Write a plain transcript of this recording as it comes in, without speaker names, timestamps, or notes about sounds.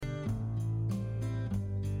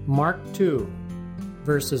Mark 2,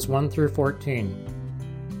 verses 1 through 14.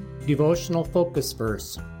 Devotional focus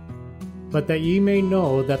verse. But that ye may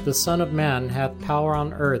know that the Son of Man hath power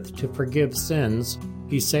on earth to forgive sins,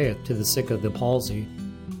 he saith to the sick of the palsy,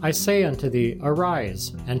 I say unto thee,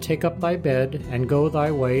 Arise, and take up thy bed, and go thy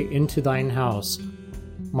way into thine house.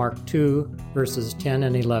 Mark 2, verses 10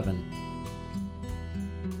 and 11.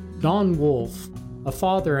 Don Wolfe, a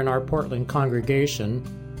father in our Portland congregation,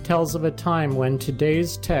 tells of a time when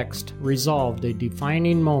today's text resolved a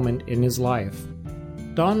defining moment in his life.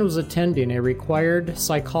 Don was attending a required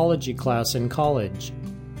psychology class in college.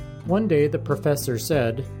 One day the professor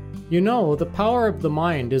said, You know, the power of the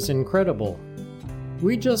mind is incredible.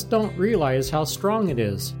 We just don't realize how strong it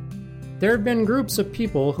is. There have been groups of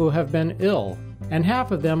people who have been ill, and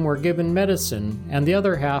half of them were given medicine, and the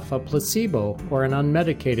other half a placebo or an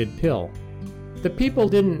unmedicated pill. The people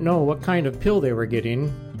didn't know what kind of pill they were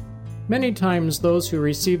getting. Many times those who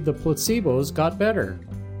received the placebos got better.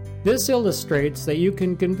 This illustrates that you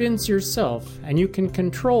can convince yourself and you can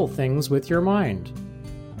control things with your mind.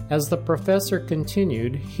 As the professor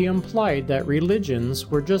continued, he implied that religions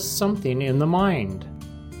were just something in the mind.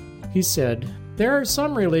 He said, There are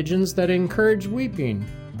some religions that encourage weeping.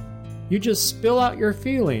 You just spill out your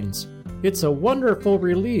feelings. It's a wonderful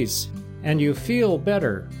release, and you feel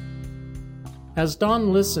better. As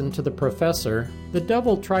Don listened to the professor, the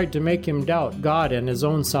devil tried to make him doubt God and his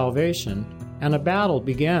own salvation, and a battle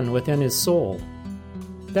began within his soul.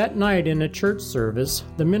 That night in a church service,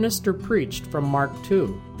 the minister preached from Mark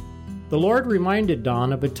 2. The Lord reminded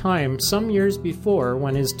Don of a time some years before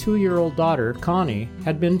when his 2-year-old daughter, Connie,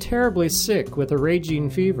 had been terribly sick with a raging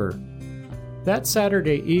fever. That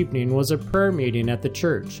Saturday evening was a prayer meeting at the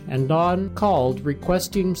church, and Don called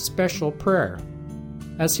requesting special prayer.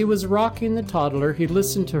 As he was rocking the toddler, he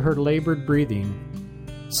listened to her labored breathing.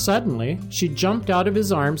 Suddenly, she jumped out of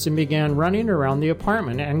his arms and began running around the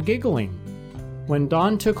apartment and giggling. When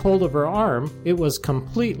Don took hold of her arm, it was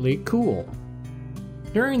completely cool.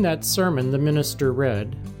 During that sermon, the minister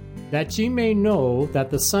read, That ye may know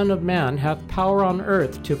that the Son of Man hath power on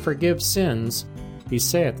earth to forgive sins, he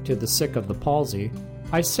saith to the sick of the palsy,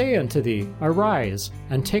 I say unto thee, Arise,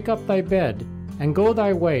 and take up thy bed, and go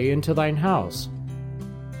thy way into thine house.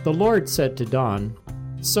 The Lord said to Don,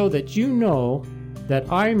 So that you know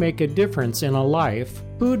that I make a difference in a life,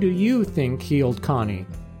 who do you think healed Connie?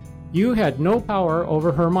 You had no power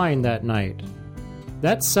over her mind that night.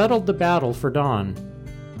 That settled the battle for Don.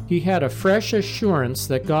 He had a fresh assurance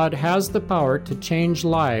that God has the power to change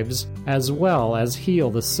lives as well as heal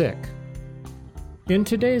the sick. In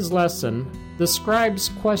today's lesson, the scribes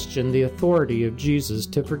questioned the authority of Jesus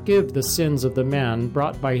to forgive the sins of the man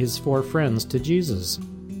brought by his 4 friends to Jesus.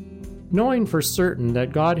 Knowing for certain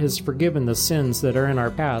that God has forgiven the sins that are in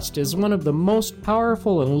our past is one of the most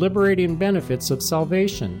powerful and liberating benefits of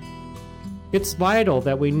salvation. It's vital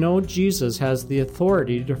that we know Jesus has the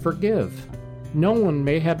authority to forgive. No one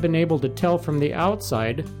may have been able to tell from the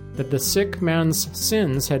outside that the sick man's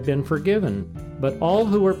sins had been forgiven, but all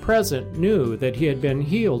who were present knew that he had been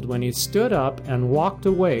healed when he stood up and walked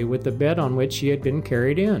away with the bed on which he had been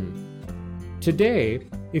carried in. Today,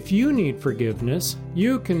 if you need forgiveness,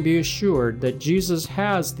 you can be assured that Jesus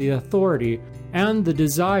has the authority and the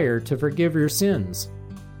desire to forgive your sins.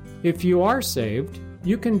 If you are saved,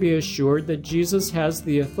 you can be assured that Jesus has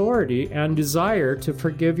the authority and desire to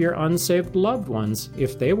forgive your unsaved loved ones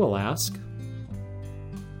if they will ask.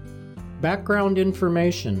 Background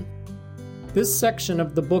information. This section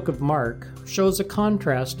of the book of Mark shows a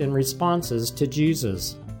contrast in responses to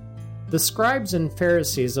Jesus. The scribes and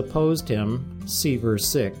Pharisees opposed him, see verse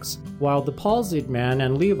 6, while the palsied man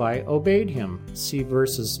and Levi obeyed him, see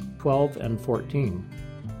verses 12 and 14.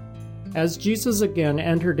 As Jesus again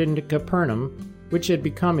entered into Capernaum, which had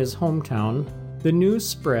become his hometown, the news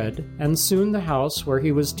spread, and soon the house where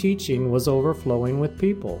he was teaching was overflowing with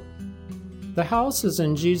people. The houses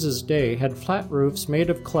in Jesus' day had flat roofs made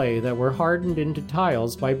of clay that were hardened into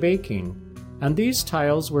tiles by baking, and these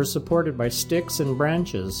tiles were supported by sticks and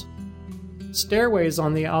branches. Stairways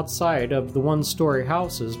on the outside of the 1-story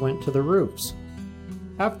houses went to the roofs.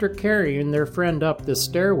 After carrying their friend up the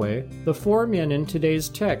stairway, the 4 men in today's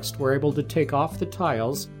text were able to take off the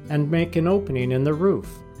tiles and make an opening in the roof.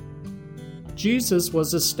 Jesus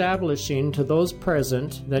was establishing to those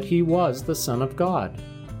present that he was the Son of God.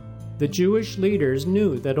 The Jewish leaders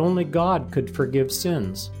knew that only God could forgive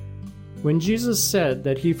sins. When Jesus said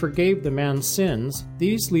that he forgave the man's sins,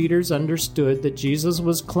 these leaders understood that Jesus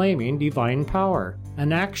was claiming divine power,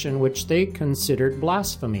 an action which they considered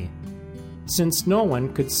blasphemy. Since no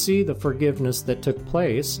one could see the forgiveness that took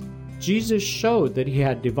place, Jesus showed that he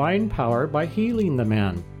had divine power by healing the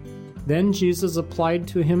man, Then Jesus applied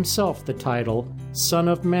to himself the title Son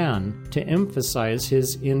of Man to emphasize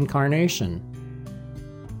his incarnation.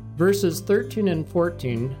 Verses 13 and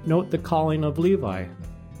 14 note the calling of Levi,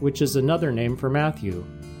 which is another name for Matthew.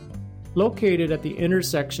 Located at the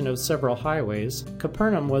intersection of several highways,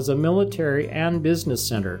 Capernaum was a military and business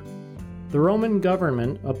center. The Roman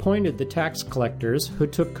government appointed the tax collectors who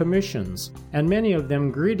took commissions, and many of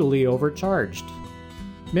them greedily overcharged.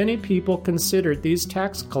 Many people considered these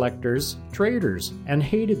tax collectors traitors and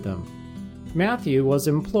hated them. Matthew was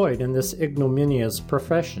employed in this ignominious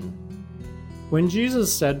profession. When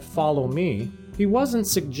Jesus said, "Follow me," he wasn't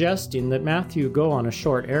suggesting that Matthew go on a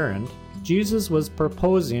short errand. Jesus was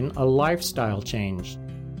proposing a lifestyle change.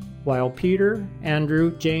 While Peter,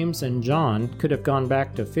 Andrew, James, and John could have gone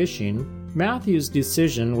back to fishing, Matthew's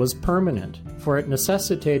decision was permanent, for it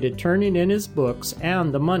necessitated turning in his books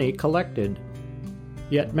and the money collected.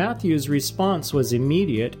 Yet Matthew's response was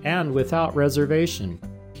immediate and without reservation.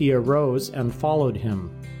 He arose and followed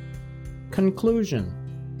him. Conclusion: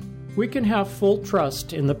 we can have full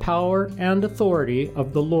trust in the power and authority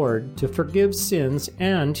of the Lord to forgive sins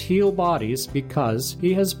and heal bodies because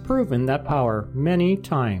he has proven that power many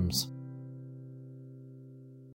times.